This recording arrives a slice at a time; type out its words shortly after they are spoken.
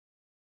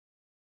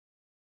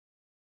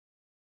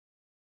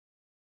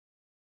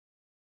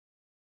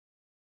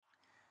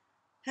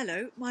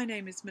Hello, my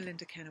name is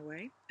Melinda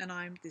Kennaway, and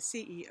I'm the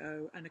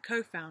CEO and a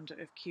co-founder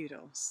of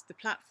Kudos, the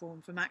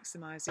platform for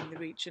maximising the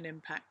reach and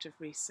impact of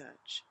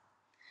research.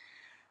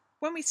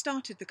 When we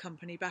started the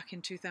company back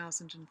in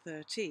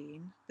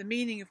 2013, the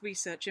meaning of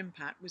research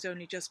impact was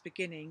only just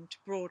beginning to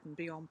broaden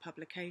beyond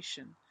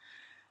publication.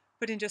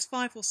 But in just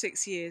 5 or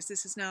 6 years,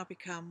 this has now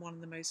become one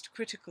of the most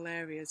critical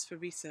areas for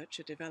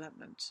researcher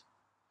development.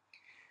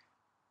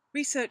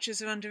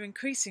 Researchers are under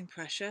increasing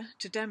pressure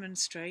to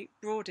demonstrate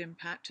broad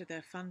impact to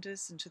their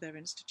funders and to their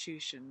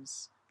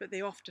institutions, but they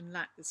often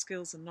lack the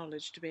skills and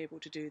knowledge to be able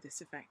to do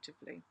this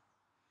effectively.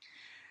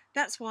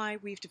 That's why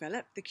we've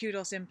developed the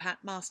Kudos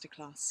Impact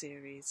Masterclass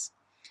series.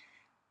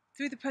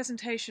 Through the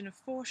presentation of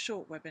 4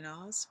 short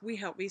webinars, we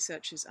help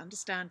researchers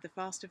understand the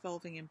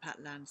fast-evolving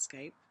impact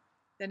landscape,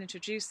 then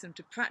introduce them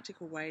to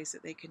practical ways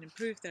that they can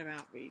improve their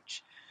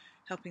outreach,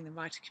 helping them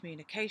write a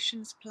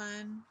communications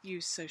plan,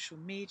 use social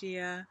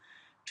media,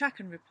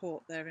 track and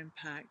report their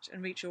impact,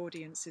 and reach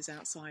audiences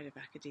outside of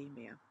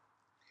academia.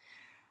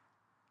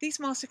 These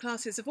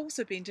masterclasses have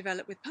also been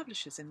developed with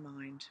publishers in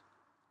mind.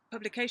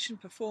 Publication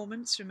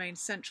performance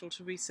remains central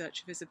to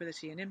research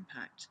visibility and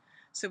impact,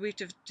 so we've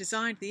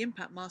designed the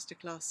Impact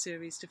Masterclass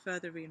series to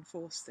further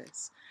reinforce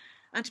this,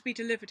 and to be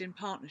delivered in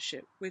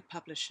partnership with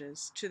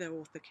publishers to their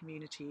author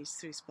communities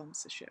through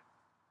sponsorship.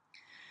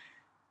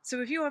 So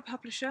if you're a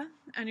publisher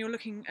and you're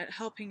looking at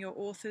helping your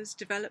authors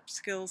develop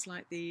skills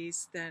like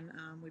these, then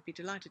we'd be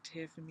delighted to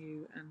hear from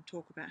you and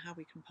talk about how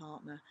we can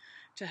partner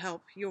to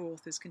help your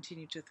authors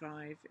continue to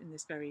thrive in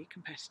this very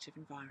competitive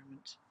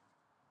environment.